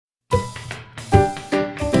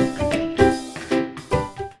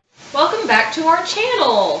back to our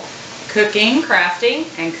channel. Cooking, Crafting,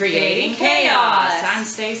 and creating chaos. I'm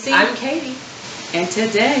Stacy. I'm Katie. And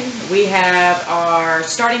today we have our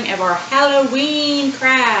starting of our Halloween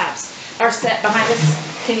crafts. Our set behind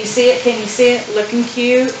us. Can you see it? Can you see it? Looking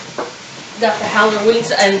cute. Got the Halloween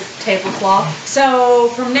and tablecloth. So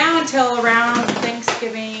from now until around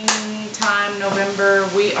Thanksgiving time, November,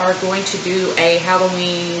 we are going to do a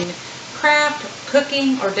Halloween craft,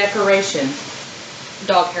 cooking, or decoration.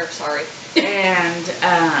 Dog hair, sorry. And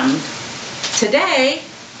today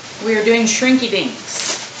we are doing Shrinky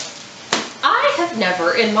Dinks. I have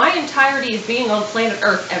never, in my entirety of being on planet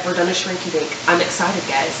Earth, ever done a Shrinky Dink. I'm excited,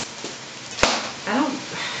 guys.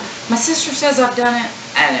 My sister says I've done it.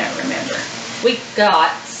 I don't remember. We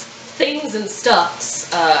got things and stuffs.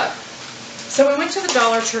 So we went to the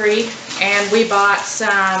Dollar Tree and we bought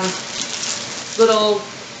some little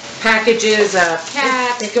packages of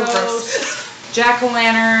cats, ghosts,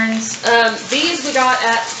 jack-o'-lanterns. These we got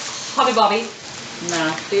at Hobby Lobby.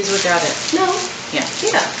 No, these we got at. No. Yeah.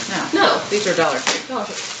 Yeah. No. These are Dollar Tree. Dollar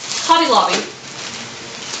Tree. Hobby Lobby.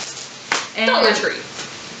 And Dollar Tree.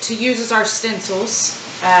 To use as our stencils.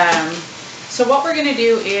 So what we're going to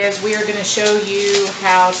do is we are going to show you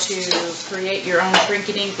how to create your own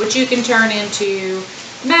Shrinky Dink, which you can turn into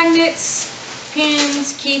magnets,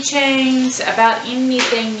 pins, keychains, about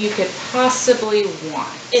anything you could possibly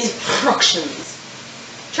want. Instructions.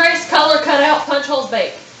 Trace, color, cut out, punch holes,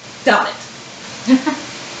 bake. Got it.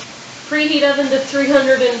 Preheat oven to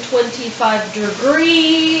 325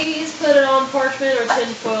 degrees. Put it on parchment or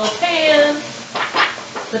tinfoil pan.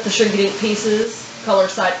 Put the Shrinky Dink pieces, color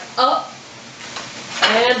side up.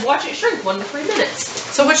 And watch it shrink 1 to 3 minutes.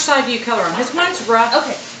 So which side do you color on? Because one's rough.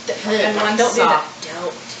 Okay. And one's Don't soft. do that.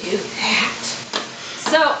 Don't do that.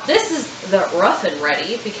 So this is the rough and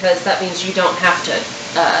ready because that means you don't have to,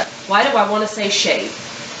 why do I want to say shave?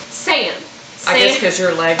 Sand. I guess because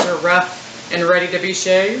your legs are rough and ready to be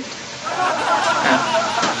shaved.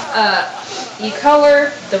 You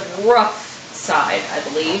color the rough side, I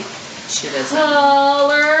believe. She doesn't.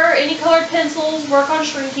 Color any colored pencils. Work on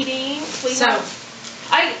Shrinky Dinks.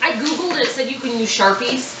 I googled it. It said you can use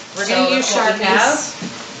Sharpies. We're going to use Sharpies.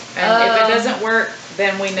 And if it doesn't work,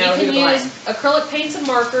 then we know who to blame. You can use acrylic paints and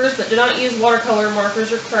markers, but do not use watercolor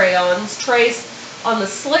markers or crayons. Trace on the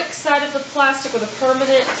slick side of the plastic with a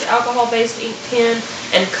permanent alcohol-based ink pen,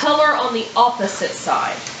 and color on the opposite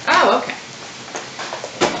side. Oh, okay.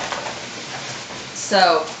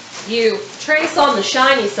 So you trace on the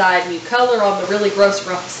shiny side and you color on the really gross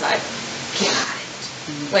rough side. Got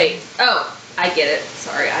it. Wait. Oh, I get it.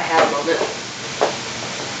 Sorry, I had a moment.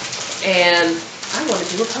 And I want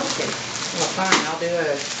to do a pumpkin. Well, fine. I'll do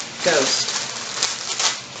a ghost.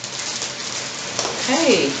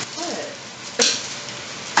 Hey. What?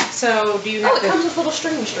 So, do you have it comes with little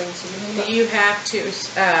strings. So do you have to,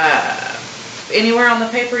 anywhere on the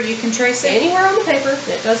paper you can trace it? Anywhere on the paper.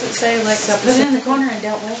 It doesn't say like... So put it in the corner and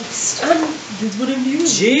don't waste. That's what I'm doing.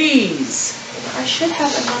 Jeez. I should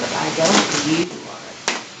have another. I don't use one.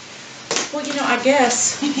 Well, you know, I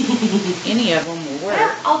guess any of them will work.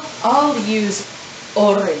 I'll use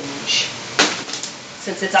orange.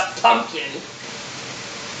 Since it's a pumpkin.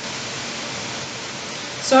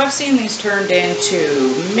 So I've seen these turned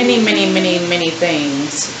into many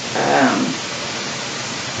things.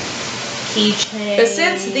 Keychains. But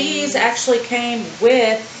since these actually came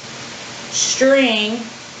with string,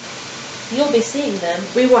 you'll be seeing them.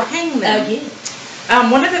 We will hang them. Again.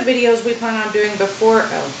 One of the videos we plan on doing before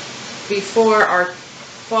our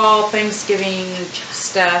fall Thanksgiving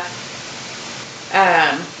stuff,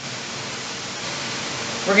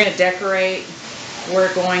 we're going to decorate.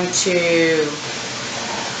 We're going to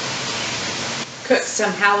cook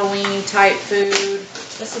some Halloween type food.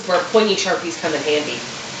 This is where pointy Sharpies come in handy.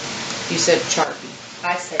 You said Sharpie.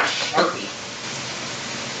 I said Sharpie.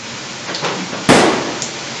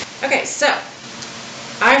 Okay, so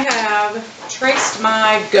I have traced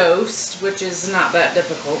my ghost, which is not that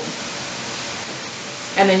difficult.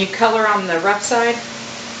 And then you color on the rough side?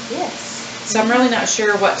 Yes. So I'm really not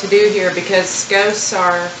sure what to do here because ghosts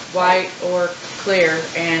are white or clear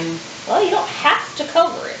and... Well, you don't have to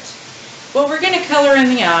color it. Well, we're going to color in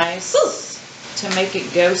the eyes to make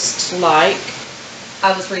it ghost-like.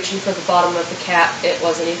 I was reaching for the bottom of the cap. It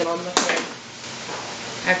wasn't even on the frame.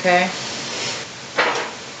 Okay.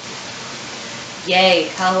 Yay,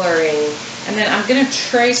 coloring. And then I'm going to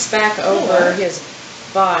trace back over his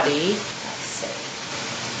body.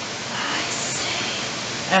 I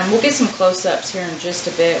see. We'll get some close-ups here in just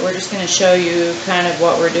a bit. We're just going to show you kind of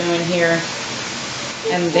what we're doing here.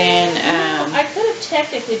 And then, I could have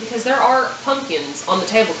technically, because there are pumpkins on the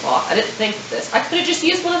tablecloth. I didn't think of this. I could have just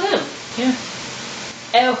used one of them. Yeah.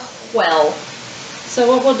 Oh, well. So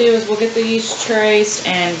what we'll do is we'll get these traced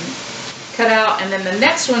and cut out, and then the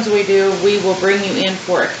next ones we do, we will bring you in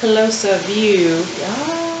for a closer view. Yeah.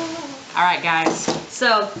 All right, guys.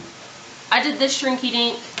 So, I did this Shrinky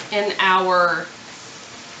Dink in our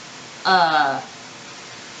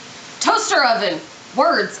toaster oven.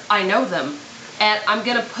 Words, I know them. And I'm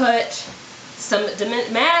gonna put some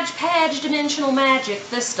dimensional magic,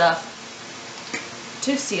 this stuff,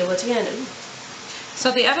 to seal it in. Ooh.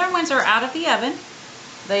 So the other ones are out of the oven.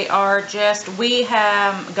 They are just, we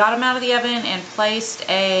have got them out of the oven and placed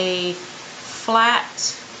a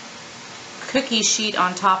flat cookie sheet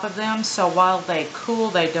on top of them, so while they cool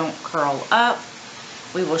they don't curl up.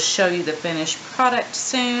 We will show you the finished product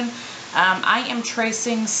soon. I am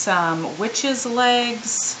tracing some witch's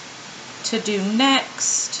legs to do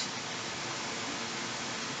next.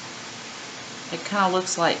 It kind of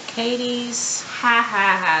looks like Katie's. Ha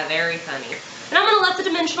ha ha, very funny. And I'm gonna let the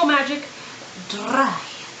dimensional magic dry.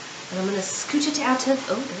 And I'm gonna scoot it out of,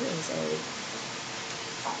 oh, there is a,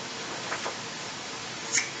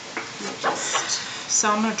 just, So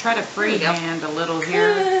I'm going to try to freehand a little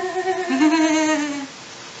here.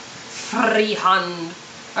 freehand.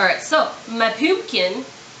 Alright, so my pumpkin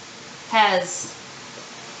has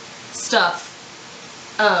stuff.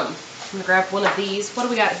 I'm gonna grab one of these. What do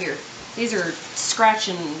we got here? These are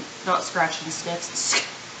not scratch and sniffs.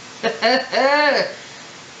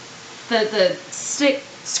 the stick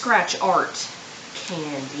scratch art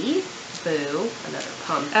candy. Boo. Another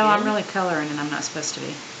pumpkin. Oh, I'm really coloring and I'm not supposed to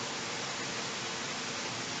be.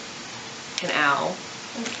 An owl.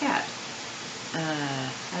 And a cat. I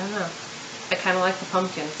don't know. I kind of like the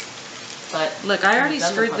pumpkin. But look, I already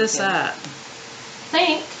screwed this up.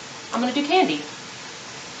 Think I'm going to do candy.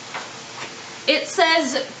 It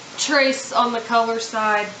says trace on the color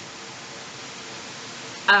side.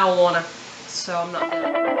 I don't want to. So I'm not going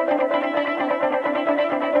to.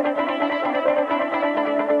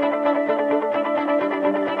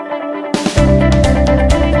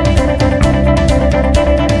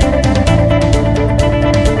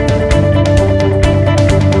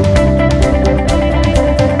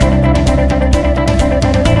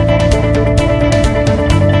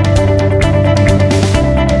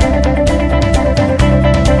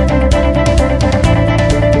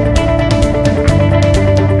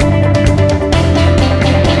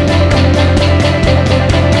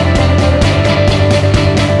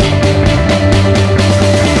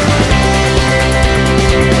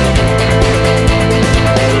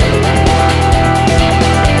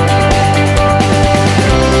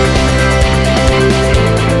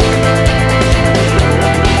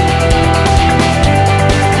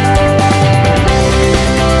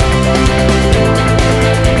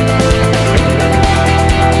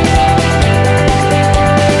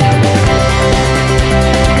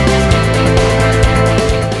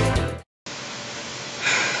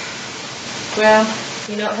 Well,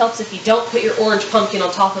 you know, it helps if you don't put your orange pumpkin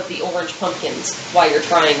on top of the orange pumpkins while you're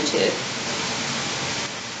trying to.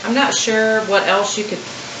 I'm not sure what else you could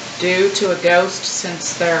do to a ghost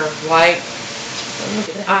since they're white.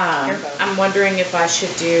 I'm wondering if I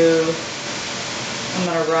should do, I'm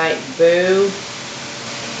going to write boo.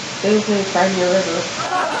 Boo hoo, cry me a river.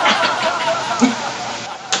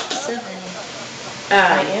 So funny.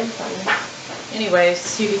 I am funny.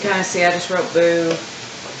 Anyways, you can kind of see I just wrote boo.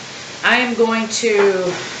 I am going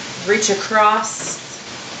to reach across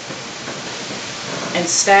and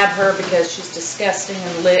stab her because she's disgusting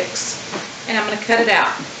and licks, and I'm going to cut it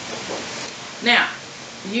out. Now,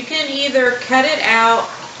 you can either cut it out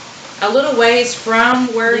a little ways from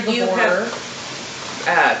where you have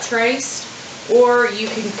traced, or you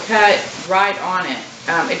can cut right on it.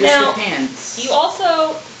 It just depends. You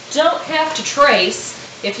also don't have to trace.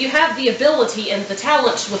 If you have the ability and the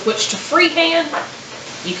talent with which to freehand,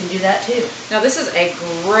 you can do that too. Now this is a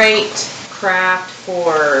great craft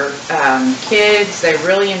for kids. They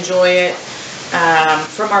really enjoy it.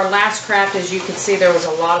 From our last craft, as you can see, there was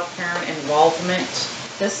a lot of parent involvement.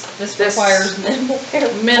 This requires minimal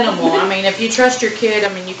parent Minimal. I mean, if you trust your kid,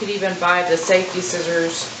 I mean, you could even buy the safety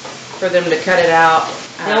scissors for them to cut it out.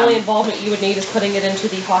 The only involvement you would need is putting it into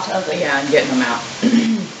the hot oven. Yeah, and getting them out.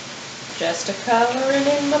 Just a coloring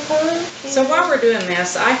in my pumpkin. So while we're doing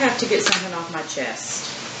this, I have to get something off my chest.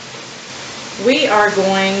 We are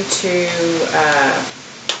going to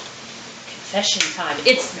confession time.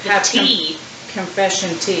 It's the tea.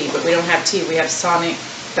 Confession tea, but we don't have tea. We have Sonic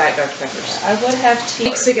Diet Dr. Peppers. I would have tea.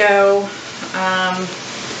 Weeks ago, I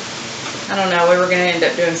don't know, we were going to end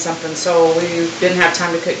up doing something, so we didn't have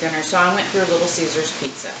time to cook dinner, so I went through Little Caesars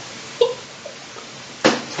Pizza.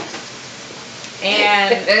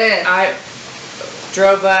 And I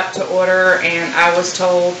drove up to order, and I was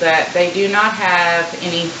told that they do not have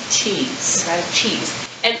any cheese. Cheese.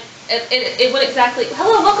 And it went exactly,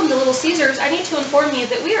 hello, welcome to Little Caesars. I need to inform you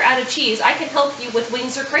that we are out of cheese. I can help you with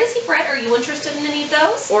wings or crazy bread. Are you interested in any of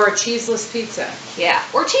those? Or a cheeseless pizza. Yeah,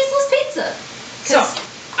 or cheeseless pizza. So,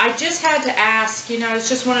 I just had to ask, you know, it's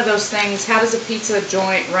just one of those things, how does a pizza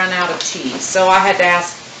joint run out of cheese? So I had to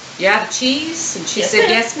ask, you out of cheese? And she said,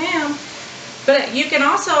 yes, ma'am. But you can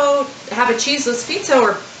also have a cheeseless pizza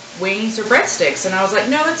or wings or breadsticks. And I was like,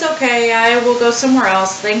 no, it's okay. I will go somewhere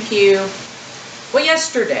else. Thank you. Well,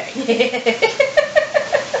 yesterday,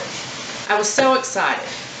 I was so excited.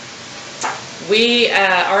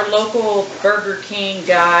 Our local Burger King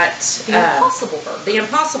got the Impossible Burger. The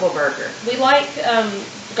Impossible Burger. We like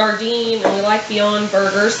Gardein and we like Beyond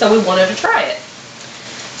Burgers, so we wanted to try it.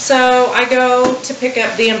 So I go to pick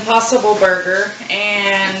up the Impossible Burger,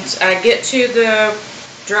 and I get to the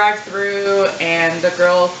drive-thru, and the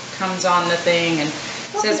girl comes on the thing and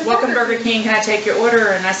says, welcome Burger King, can I take your order?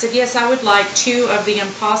 And I said, yes, I would like 2 of the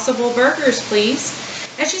Impossible Burgers, please.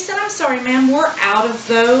 And she said, I'm sorry, ma'am, we're out of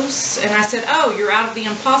those. And I said, oh, you're out of the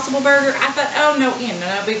Impossible Burger? I thought, oh, no, you know,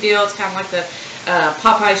 no big deal. It's kind of like the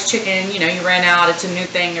Popeye's chicken. You know, you ran out. It's a new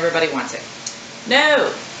thing. Everybody wants it.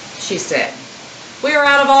 No, she said. We are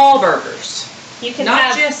out of all burgers. You can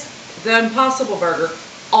Not just the Impossible Burger,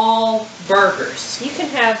 all burgers. You can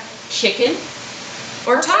have chicken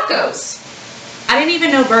or tacos. I didn't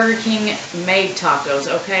even know Burger King made tacos,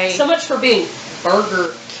 okay? So much for being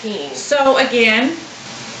Burger King. So again,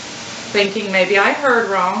 thinking maybe I heard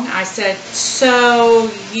wrong, I said,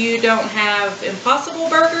 so you don't have Impossible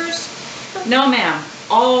Burgers? No, ma'am.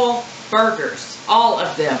 All burgers. All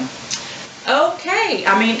of them. Okay.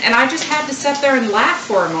 I mean, and I just had to sit there and laugh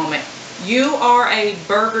for a moment. You are a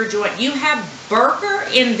burger joint. You have burger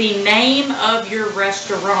in the name of your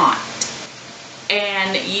restaurant.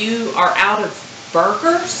 And you are out of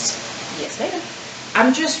burgers? Yes, ma'am.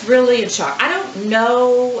 I'm just really in shock. I don't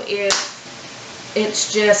know if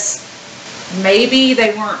it's just maybe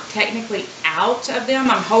they weren't technically out of them.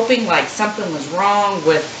 I'm hoping like something was wrong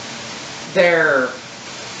with their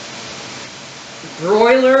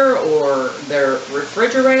broiler or their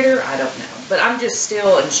refrigerator. I don't know. But I'm just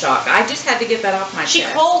still in shock. I just had to get that off my chest. She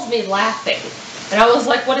calls me laughing. And I was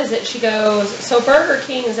like, what is it? She goes, so Burger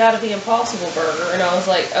King is out of the Impossible Burger. And I was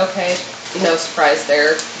like, okay, no surprise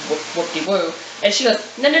there. Whoop-de-woo. And she goes,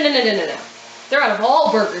 no. They're out of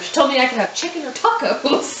all burgers. She told me I could have chicken or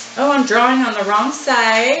tacos. Oh, I'm drawing on the wrong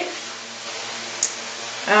side.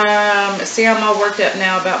 See, I'm all worked up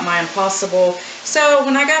now about my Impossible. So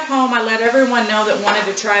when I got home, I let everyone know that wanted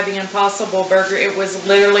to try the Impossible Burger. It was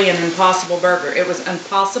literally an Impossible Burger. It was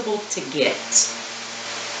impossible to get.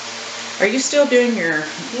 Are you still doing your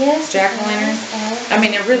jack-o'-lantern? I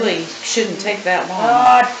mean, it really shouldn't take that long.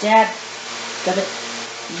 Oh, Dad.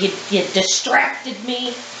 You distracted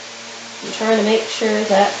me. I'm trying to make sure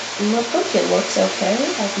that my pumpkin looks okay.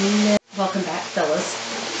 Welcome back, fellas.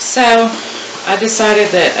 So, I decided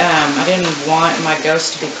that I didn't want my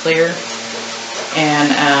ghost to be clear.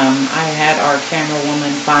 And I had our camera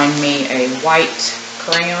woman find me a white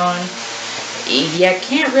crayon. You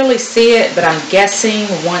can't really see it, but I'm guessing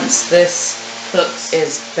once this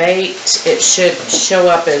is baked, it should show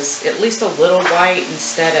up as at least a little white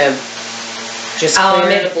instead of just clear. I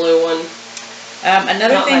made a blue one.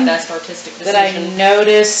 Another thing my best artistic that I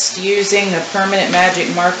noticed using the permanent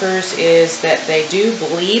magic markers is that they do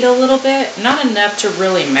bleed a little bit. Not enough to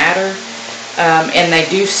really matter. And they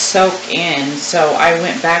do soak in. So I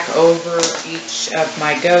went back over each of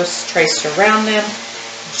my ghosts, traced around them,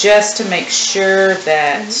 just to make sure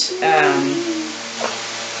that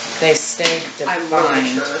they stayed defined. I'm really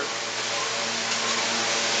sure.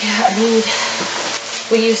 Yeah, I mean,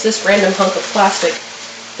 we use this random hunk of plastic.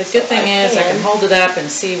 The good thing is I can hold it up and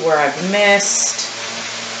see where I've missed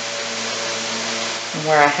and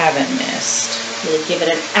where I haven't missed. Really give it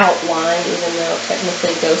an outline, even though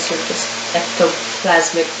technically ghosts are just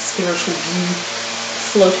ectoplasmic spiritual goo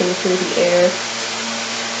floating through the air.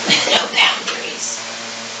 No boundaries.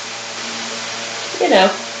 You know.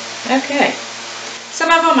 Okay. Some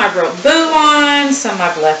of them I wrote boo on, some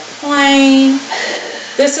I've left plain.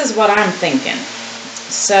 This is what I'm thinking.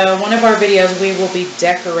 So one of our videos we will be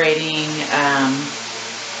decorating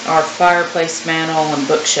our fireplace mantle and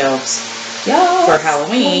bookshelves for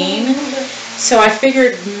Halloween. So I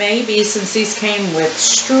figured maybe since these came with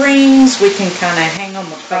strings, we can kind of hang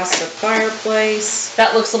them across the fireplace.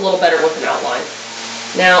 That looks a little better with an outline.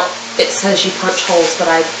 Now, it says you punch holes, but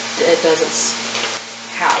it doesn't.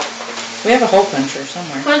 How? We have a hole puncher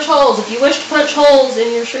somewhere. Punch holes. If you wish to punch holes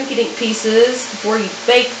in your Shrinky Dink pieces before you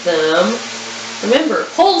bake them, remember,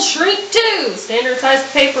 holes shrink too. Standard size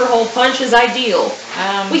paper hole punch is ideal.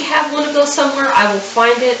 We have one of those somewhere. I will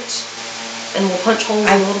find it and we'll punch holes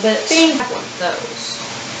in a little bit. I have one of those.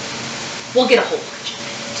 We'll get a hole punch in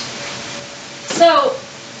it. So,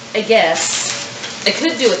 I guess I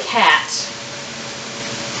could do a cat.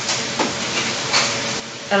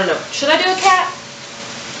 I don't know. Should I do a cat?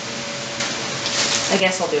 I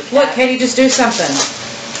guess I'll do a cat. Look, Katie, just do something.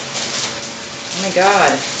 Oh my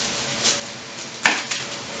God.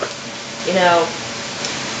 You know,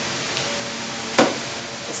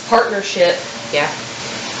 this partnership,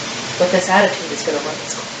 with this attitude is going to run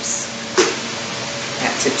its course.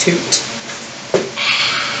 That's a toot.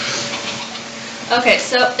 Okay,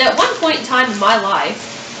 so at one point in time in my life,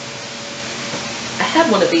 I had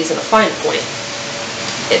one of these in a fine point.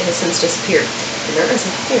 It has since disappeared. And there is a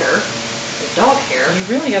hair, a dog hair. You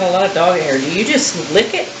really got a lot of dog hair. Do you just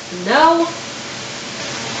lick it? No.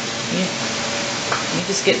 You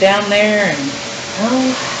just get down there and... No. I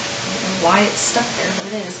don't know why it's stuck there, but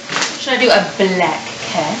it is. Should I do a black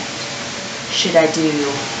cat? Should I do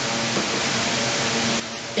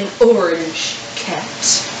an orange cat?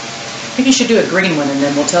 I think you should do a green one, and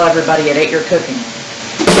then we'll tell everybody it ate your cooking.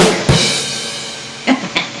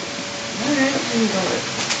 Alright, I'm going.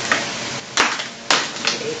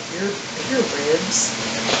 Ate your ribs.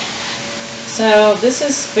 So this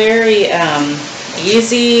is very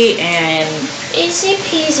easy and easy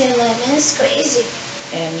peasy lemon squeezy.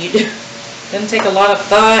 And you doesn't take a lot of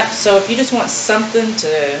thought. So if you just want something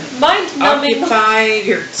to mind-numbing. occupy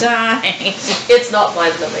your time, it's not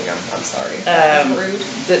mind-numbing. I'm sorry. That's rude.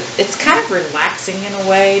 It's kind of relaxing in a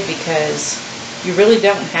way because you really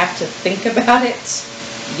don't have to think about it.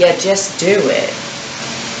 You just do it.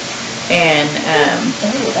 And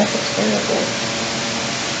oh, that looks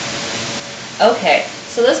terrible. Okay,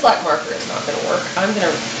 so this black marker is not going to work. I'm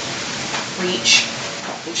going to reach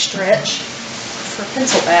and stretch for a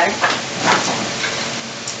pencil bag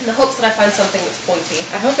in the hopes that I find something that's pointy.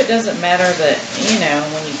 I hope it doesn't matter that, you know,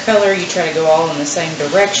 when you color, you try to go all in the same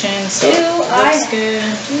direction, so it looks good.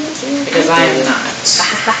 Because I am not.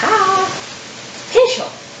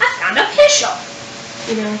 Pishel! I found a pishel!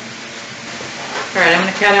 You know. Alright, I'm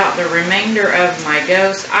going to cut out the remainder of my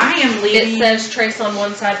ghost. I am leaving... It says trace on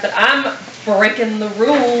one side, but I'm breaking the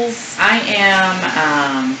rules. I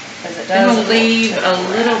am going to leave a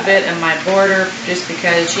little bit in my border just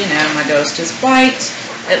because, you know, my ghost is white.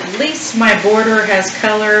 At least my border has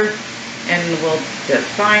color and will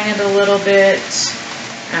define it a little bit.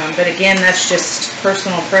 But again, that's just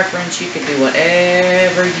personal preference. You could do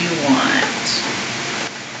whatever you want.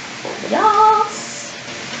 Yes!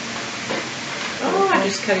 Oh, I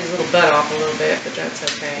just cut his little butt off a little bit, but that's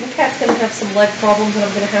okay. The cat's going to have some leg problems that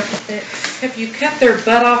I'm going to have to fix. If you cut their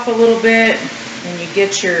butt off a little bit and you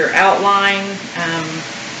get your outline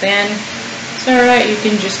thin, it's alright. You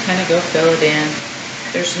can just kind of go fill it in.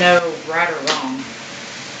 There's no right or wrong.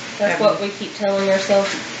 That's what we keep telling ourselves.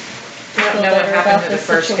 I don't know what happened to the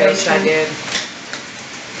first ghost I did.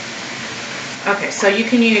 Okay, so you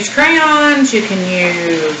can use crayons, you can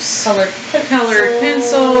use colored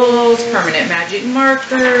pencils, permanent magic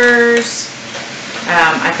markers,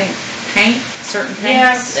 I think paint, certain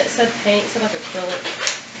paints. Yeah, it said paint, it said like acrylic.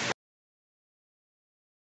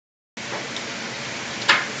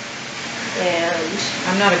 And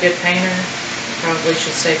I'm not a good painter. Probably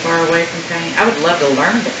should stay far away from paint. I would love to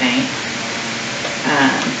learn to paint.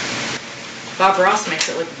 Bob Ross makes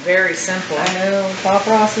it look very simple. I know. Bob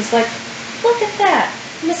Ross is like, look at that.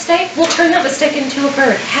 Mistake. We'll turn that mistake into a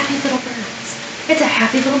bird. Happy little birds. It's a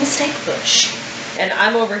happy little mistake bush. And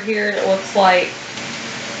I'm over here and it looks like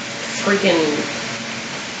freaking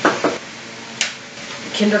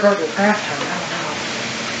kindergarten craft time.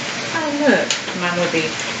 I don't know. Oh, look. Mine would be,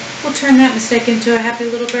 we'll turn that mistake into a happy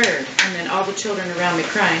little bird. And then all the children around me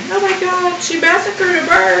crying, oh my God, she massacred a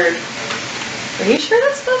bird. Are you sure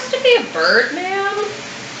that's supposed to be a bird, ma'am?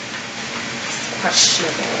 It's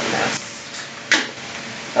questionable enough.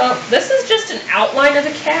 Well, this is just an outline of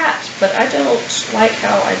a cat, but I don't like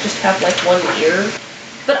how I just have like one ear.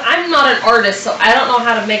 But I'm not an artist, so I don't know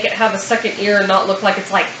how to make it have a second ear and not look like it's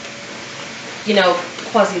like, you know,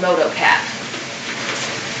 Quasimodo cat.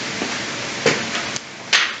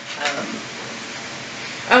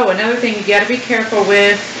 Oh, another thing you got to be careful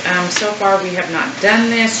with, so far we have not done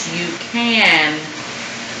this, you can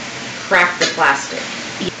crack the plastic.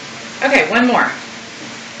 Okay, one more.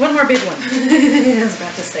 One more big one. I was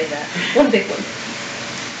about to say that. One big one.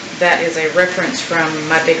 That is a reference from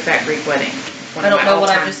My Big Fat Greek Wedding. I don't know what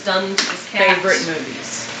I've just done to this cat. Favorite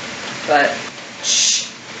movies. but Shh.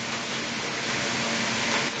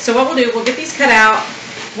 So what we'll do, we'll get these cut out.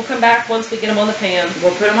 we'll come back once we get them on the pan.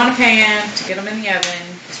 We'll put them on a pan to get them in the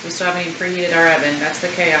oven, because we still haven't even preheated our oven. That's the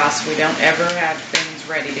chaos. We don't ever have things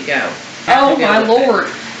ready to go. Oh my Lord.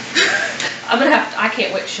 I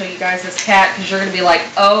can't wait to show you guys this cat, because you're going to be like,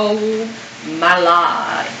 oh my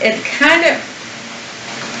Lord. It kind of,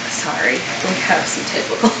 sorry, we have some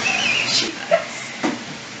typical issues.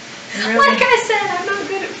 Really? Like I said, I'm not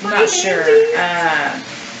good at I'm not sure.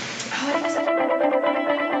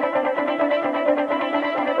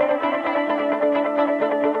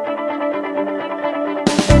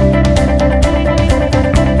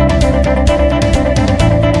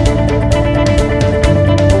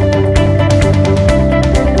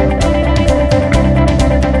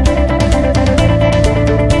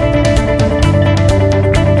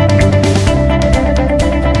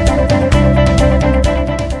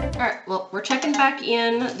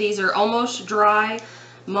 These are almost dry.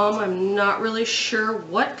 Mom, I'm not really sure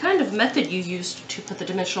what kind of method you used to put the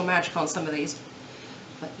dimensional magic on some of these,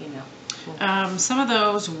 but you know. Some of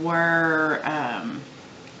those were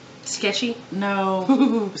sketchy?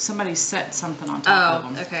 No, somebody set something on top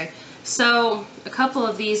of them. Okay. So a couple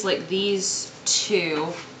of these, like these two,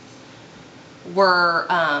 were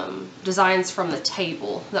designs from the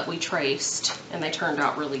table that we traced, and they turned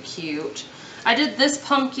out really cute. I did this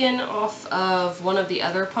pumpkin off of one of the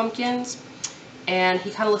other pumpkins, and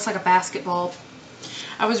he kind of looks like a basketball.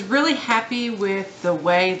 I was really happy with the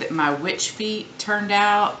way that my witch feet turned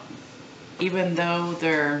out, even though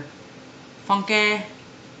they're funky,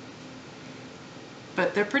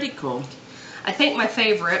 but they're pretty cool. I think my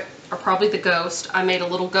favorite are probably the ghost. I made a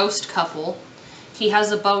little ghost couple. He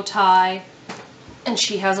has a bow tie, and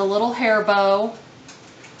she has a little hair bow,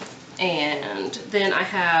 and then I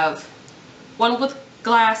have one with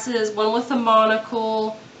glasses, one with a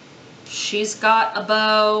monocle. She's got a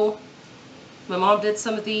bow. My mom did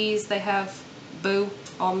some of these. They have boo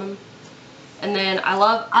on them. And then I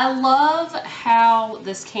love how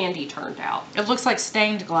this candy turned out. It looks like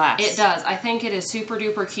stained glass. It does. I think it is super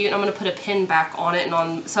duper cute. I'm going to put a pin back on it and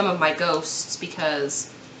on some of my ghosts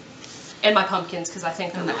because, and my pumpkins, because I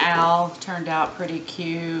think they're and the really owl cool. Turned out pretty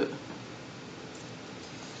cute.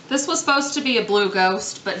 This was supposed to be a blue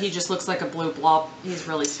ghost, but he just looks like a blue blob. He's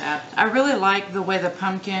really sad. I really like the way the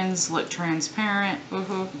pumpkins look transparent.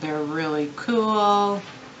 They're really cool.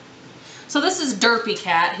 So this is Derpy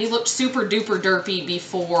Cat. He looked super duper derpy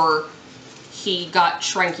before he got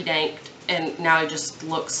Shrinky Dinked, and now he just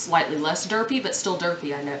looks slightly less derpy, but still derpy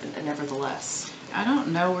nevertheless. I don't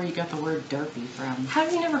know where you got the word derpy from. How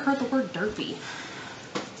have you never heard the word derpy?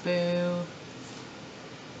 Boo.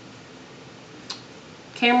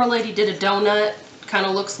 Camera lady did a donut. Kind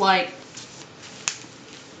of looks like,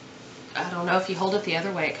 I don't know, if you hold it the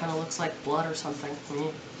other way, it kind of looks like blood or something.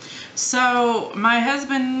 So my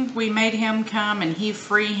husband, we made him come, and he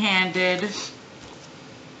free-handed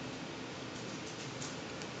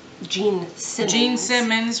Gene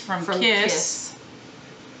Simmons from Kiss.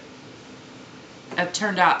 It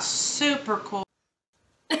turned out super cool.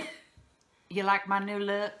 You like my new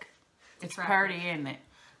look? It's party, isn't it?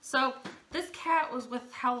 So this cat was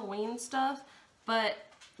with Halloween stuff, but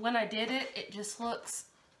when I did it, it just looks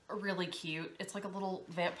really cute. It's like a little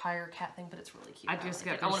vampire cat thing, but it's really cute. I just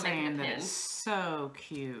got to saying that it's so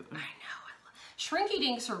cute. I know. Shrinky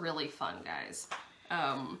Dinks are really fun, guys.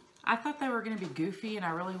 I thought they were going to be goofy and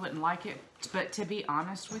I really wouldn't like it, but to be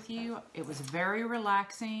honest with you, it was very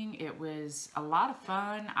relaxing. It was a lot of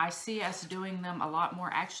fun. I see us doing them a lot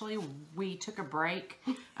more. Actually, we took a break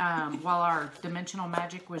while our dimensional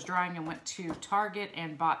magic was drying and went to Target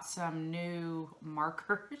and bought some new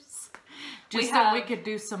markers just so we could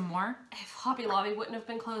do some more. If Hobby Lobby wouldn't have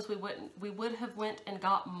been closed, we would have went and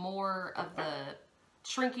got more of the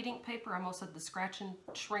Shrinky Dink paper. I almost said the scratch and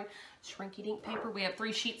shrink Shrinky Dink paper. We have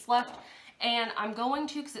 3 sheets left, and I'm going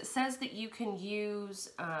to, because it says that you can use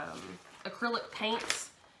acrylic paints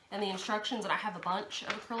and the instructions, and I have a bunch of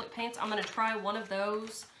acrylic paints. I'm going to try one of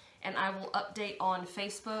those, and I will update on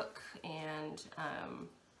Facebook and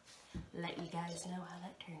let you guys know how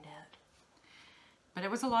that turned out. But it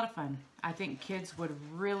was a lot of fun. I think kids would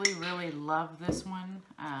really, really love this one.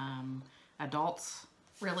 Adults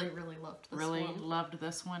really loved this one. Really loved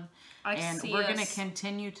this one. And we're going to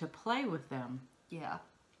continue to play with them. Yeah.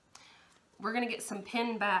 We're going to get some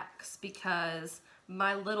pin backs because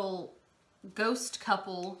my little ghost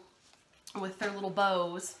couple with their little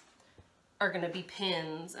bows are going to be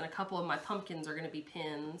pins, and a couple of my pumpkins are going to be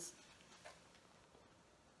pins.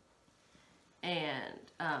 And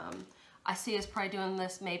I see us probably doing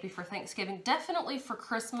this maybe for Thanksgiving. Definitely for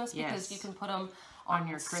Christmas, because you can put them on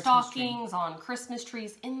your Christmas stockings, tree. on Christmas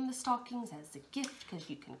trees, in the stockings as a gift, because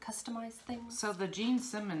you can customize things. So the Gene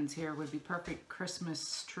Simmons here would be perfect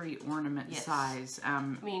Christmas tree ornament size. I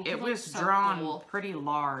mean, it was so drawn cool. pretty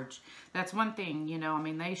large. That's one thing, you know, I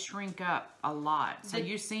mean, they shrink up a lot. So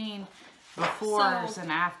you've seen befores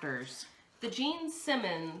and afters. The Gene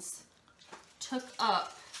Simmons took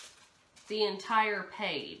up the entire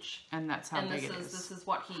page. And that's how big it is. This is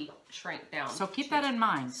what he shrank down. So keep that in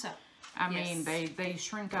mind. So, I mean, they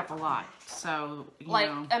shrink up a lot. So, you like,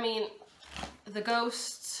 know. I mean, the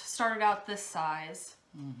ghosts started out this size,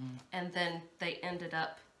 and then they ended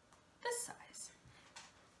up this size.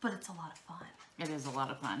 But it's a lot of fun. It is a lot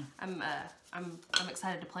of fun. I'm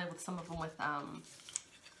excited to play with some of them with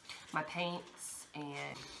my paints.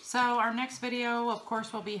 And so our next video, of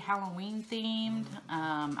course, will be Halloween themed.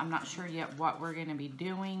 I'm not sure yet what we're going to be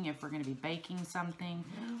doing, if we're going to be baking something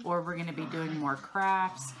or we're going to be doing more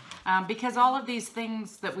crafts. Because all of these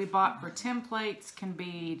things that we bought for templates can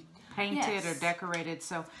be painted or decorated.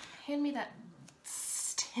 So hand me that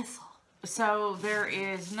stencil. So there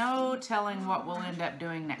is no telling what we'll end up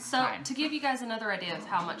doing next time. So to give you guys another idea of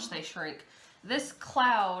how much they shrink, this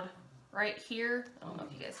cloud right here, I don't know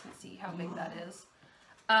if you guys can see how big that is,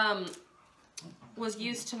 was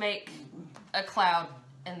used to make a cloud,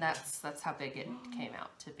 and that's how big it came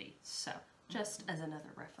out to be. So just as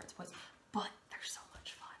another reference point, but they're so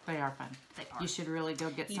much fun. They are fun. They are. You should really go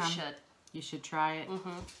get some. You should. You should try it.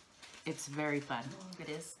 It's very fun. It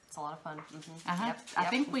is. It's a lot of fun. Yep. I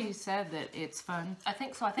think we said that it's fun. I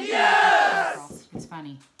think so. I think it's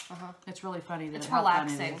funny. It's really funny. That it's how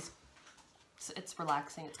relaxing. Fun it is. It's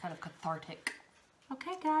relaxing. It's kind of cathartic.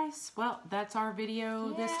 Okay, guys. Well, that's our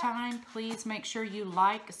video this time. Please make sure you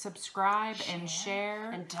like, subscribe, and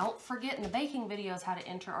share. And don't forget in the baking videos how to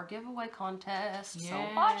enter our giveaway contest. So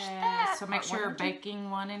watch that. So make sure baking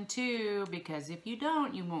 1 and 2, because if you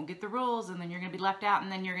don't, you won't get the rules, and then you're going to be left out, and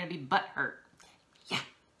then you're going to be butthurt. Yeah.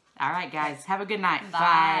 All right, guys. Have a good night.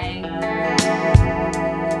 Bye.